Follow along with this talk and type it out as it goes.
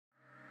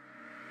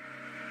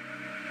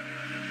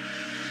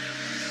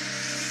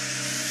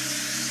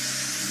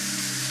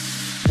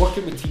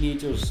Working with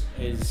teenagers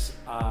is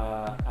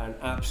an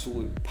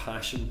absolute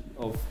passion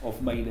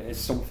of mine. It is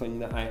something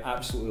that I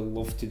absolutely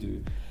love to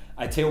do.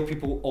 I tell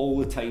people all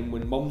the time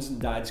when mums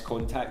and dads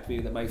contact me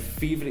that my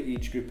favourite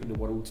age group in the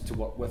world to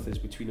work with is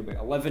between about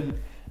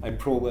 11 and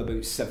probably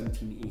about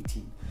 17,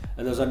 18.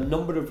 And there's a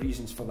number of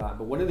reasons for that,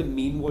 but one of the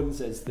main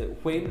ones is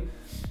that when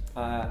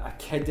a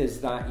kid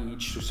is that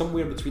age, so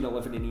somewhere between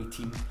 11 and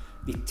 18,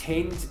 they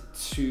tend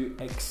to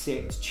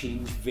accept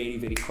change very,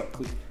 very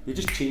quickly. They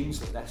just change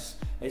like this.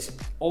 It's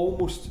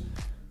almost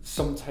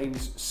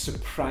sometimes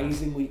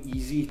surprisingly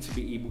easy to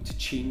be able to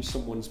change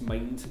someone's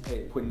mind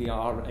when they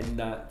are in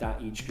that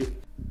age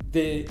group.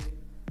 The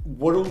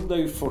world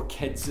now for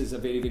kids is a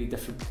very, very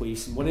different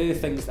place, and one of the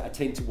things that I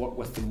tend to work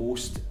with the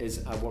most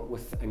is I work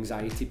with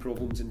anxiety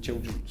problems in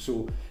children.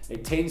 So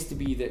it tends to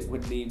be that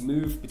when they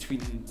move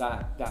between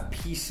that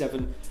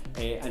P7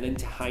 and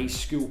into high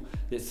school,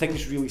 that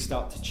things really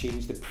start to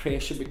change. The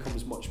pressure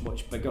becomes much,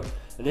 much bigger,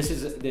 and this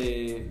is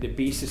the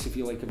basis, if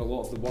you like, of a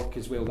lot of the work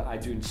as well that I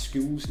do in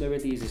schools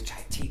nowadays, is try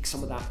to take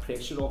some of that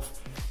pressure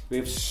off. We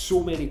have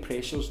so many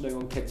pressures now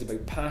on kids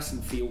about pass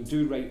and fail,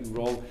 do right and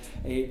wrong,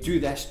 do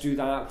this, do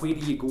that, where are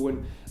you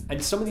going?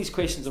 And some of these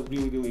questions are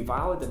really, really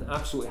valid and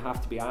absolutely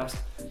have to be asked.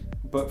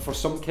 But for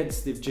some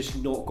kids, they've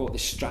just not got the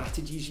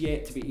strategies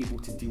yet to be able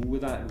to deal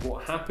with that. And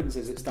what happens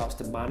is it starts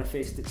to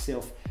manifest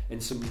itself in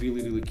some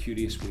really, really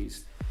curious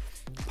ways.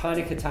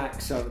 Panic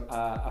attacks are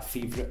a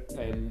favourite.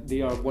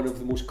 They are one of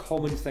the most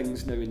common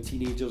things now in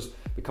teenagers,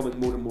 becoming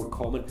more and more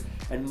common.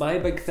 And my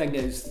big thing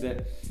is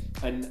that,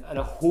 and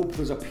I hope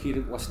there's a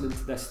parent listening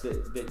to this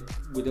that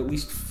would at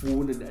least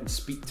phone and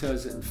speak to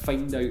us and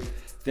find out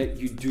that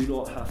you do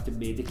not have to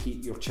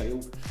medicate your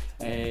child.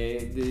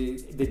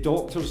 The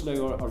doctors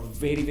now are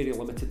very, very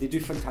limited. They do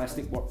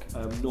fantastic work.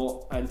 I'm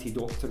not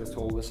anti-doctor at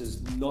all. This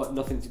is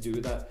nothing to do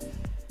with that.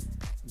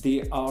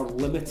 They are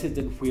limited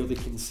in where they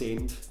can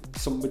send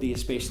somebody,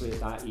 especially at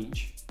that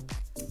age.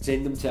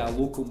 Send them to a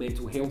local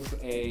mental health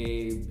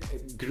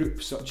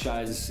group such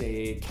as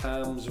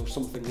CAMS or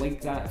something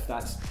like that, if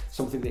that's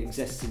something that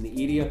exists in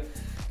the area.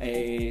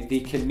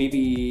 They can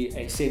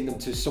maybe send them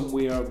to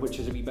somewhere which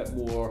is a wee bit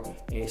more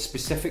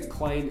specific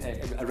client.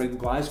 Around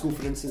Glasgow,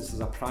 for instance,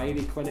 there's a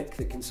Priory clinic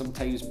that can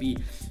sometimes be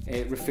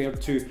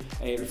referred to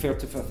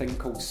for a thing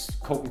called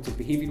cognitive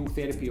behavioural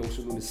therapy,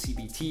 also known as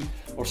CBT,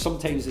 or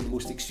sometimes in the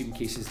most extreme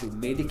cases they'll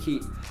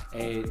medicate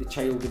the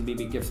child and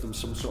maybe give them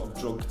some sort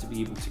of drug to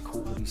be able to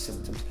cope with these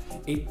symptoms.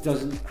 It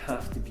doesn't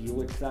have to be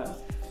like that.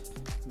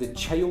 The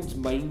child's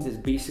mind has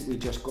basically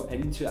just got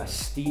into a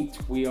state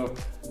where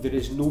there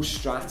is no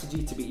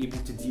strategy to be able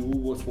to deal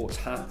with what's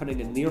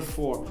happening, and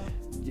therefore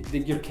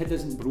your kid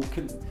isn't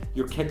broken.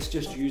 Your kid's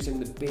just using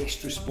the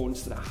best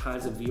response that it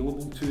has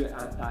available to it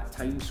at that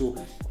time. So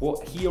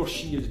what he or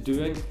she is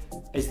doing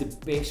is the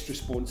best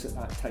response at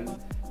that time.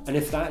 And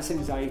if that's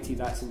anxiety,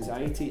 that's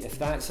anxiety. If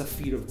that's a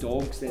fear of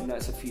dogs, then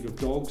that's a fear of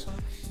dogs.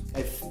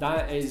 If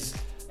that is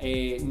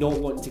not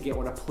wanting to get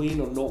on a plane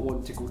or not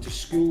wanting to go to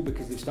school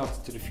because they've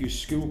started to refuse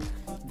school,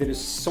 there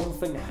is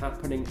something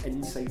happening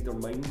inside their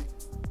mind.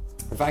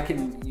 If I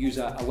can use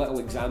a little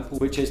example,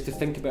 which is to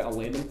think about a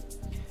lemon.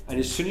 And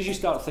as soon as you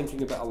start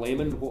thinking about a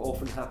lemon, what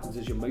often happens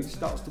is your mouth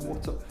starts to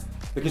water.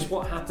 Because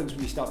what happens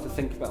when you start to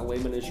think about a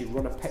lemon is you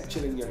run a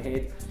picture in your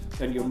head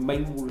and your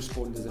mind will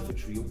respond as if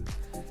it's real.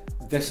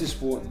 This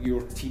is what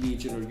your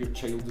teenager or your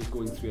child is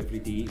going through every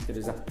day. There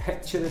is a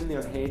picture in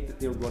their head that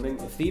they're running.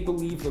 If they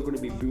believe they're going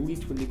to be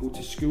bullied when they go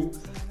to school,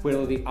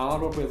 whether they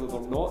are or whether they're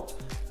not,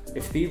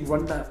 if they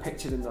run that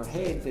picture in their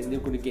head, then they're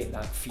going to get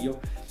that fear.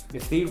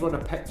 If they run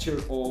a picture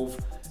of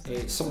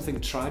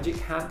something tragic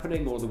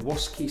happening or the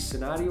worst case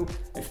scenario,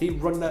 if they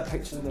run that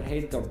picture in their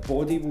head, their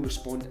body will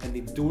respond, and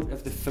they don't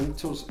have the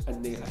filters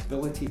and the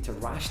ability to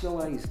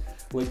rationalise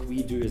like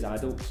we do as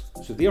adults.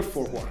 So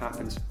therefore what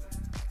happens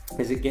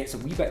is it gets a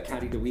wee bit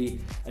carried away,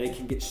 and it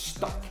can get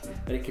stuck,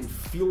 and it can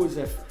feel as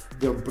if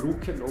they're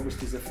broken,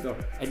 almost as if they're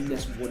in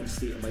this one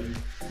state of mind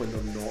when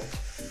they're not.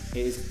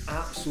 It is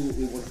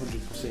absolutely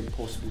 100%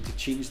 possible to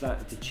change that,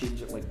 and to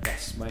change it like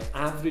this. My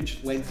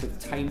average length of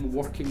time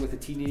working with a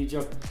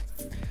teenager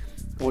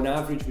on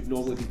average would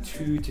normally be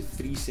 2 to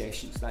 3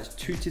 sessions. That's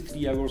 2 to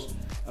 3 hours,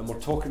 and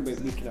we're talking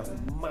about making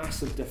a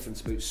massive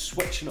difference, about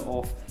switching it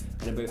off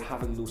and about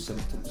having no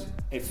symptoms.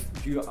 If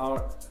you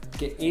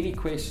get any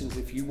questions,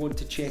 if you want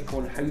to check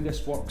on how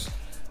this works,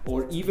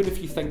 or even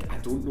if you think, I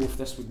don't know if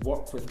this would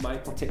work with my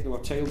particular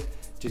child,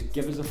 just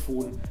give us a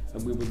phone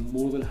and we'll be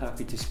more than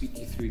happy to speak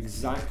you through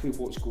exactly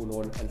what's going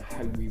on and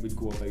how we would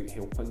go about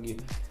helping you.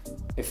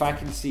 If I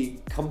can say,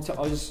 come to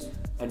us,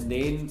 and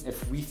then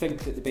if we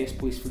think that the best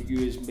place for you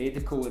is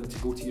medical and to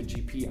go to your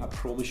GP, I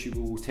promise you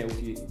we will tell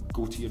you,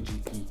 go to your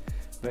GP.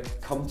 But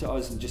come to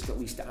us and just at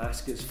least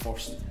ask us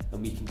first,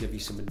 and we can give you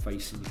some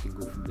advice and you can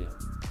go from there.